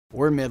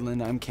We're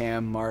Midland. I'm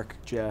Cam, Mark,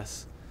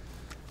 Jess,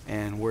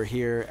 and we're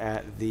here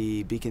at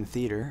the Beacon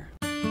Theater.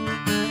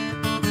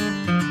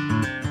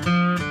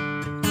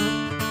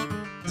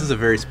 This is a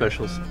very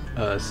special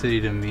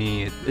city to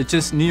me.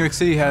 New York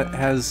City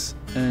has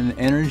an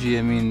energy.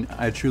 I mean,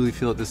 I truly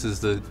feel that this is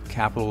the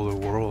capital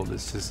of the world.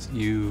 It's just,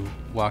 you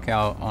walk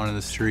out onto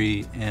the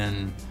street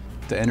and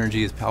the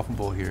energy is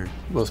palpable here.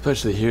 Well,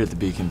 especially here at the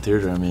Beacon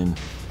Theater. I mean,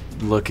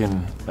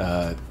 looking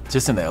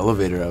just in the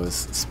elevator, I was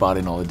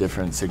spotting all the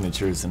different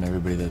signatures and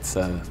everybody that's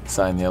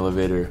signed the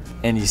elevator.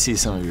 And you see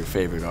some of your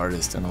favorite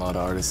artists and a lot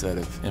of artists that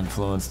have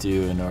influenced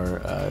you and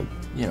are,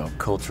 you know,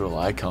 cultural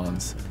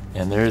icons.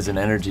 And there is an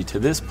energy to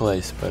this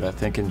place, but I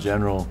think in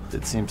general,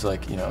 it seems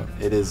like, you know,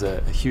 it is a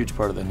huge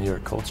part of the New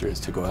York culture is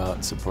to go out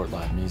and support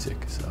live music.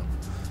 So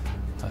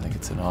I think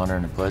it's an honor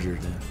and a pleasure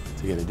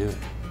to get to do it.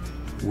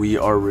 We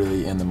are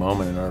really in the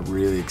moment and are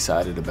really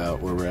excited about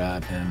where we're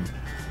at, and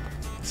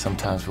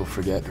sometimes we'll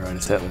forget to write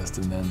a set list,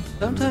 and then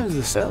Sometimes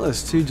the set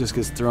list too just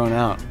gets thrown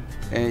out,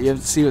 and you have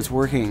to see what's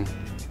working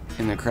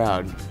in the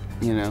crowd,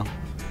 you know.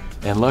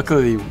 And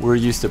luckily, we're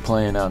used to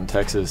playing out in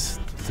Texas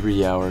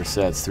 3-hour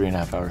sets,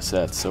 3.5-hour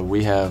sets, so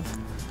we have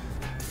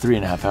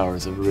 3.5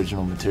 hours of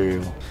original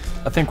material.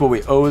 I think what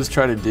we always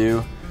try to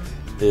do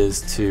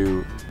is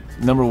to,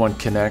 number one,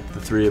 connect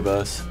the three of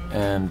us,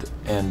 and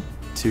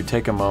to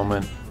take a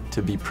moment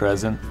to be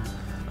present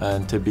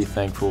and to be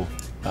thankful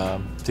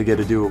to get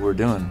to do what we're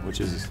doing, which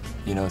is,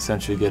 you know,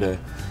 essentially get to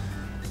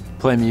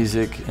play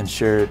music and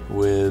share it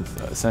with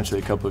essentially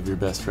a couple of your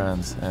best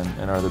friends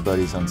and other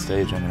buddies on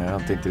stage. I mean, I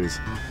don't think there's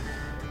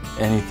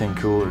anything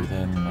cooler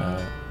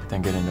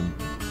than getting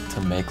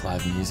to make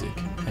live music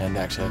and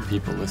actually have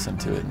people listen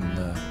to it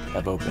and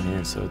have open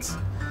ears. So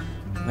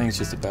I think it's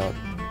just about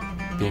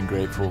being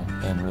grateful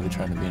and really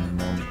trying to be in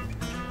the moment.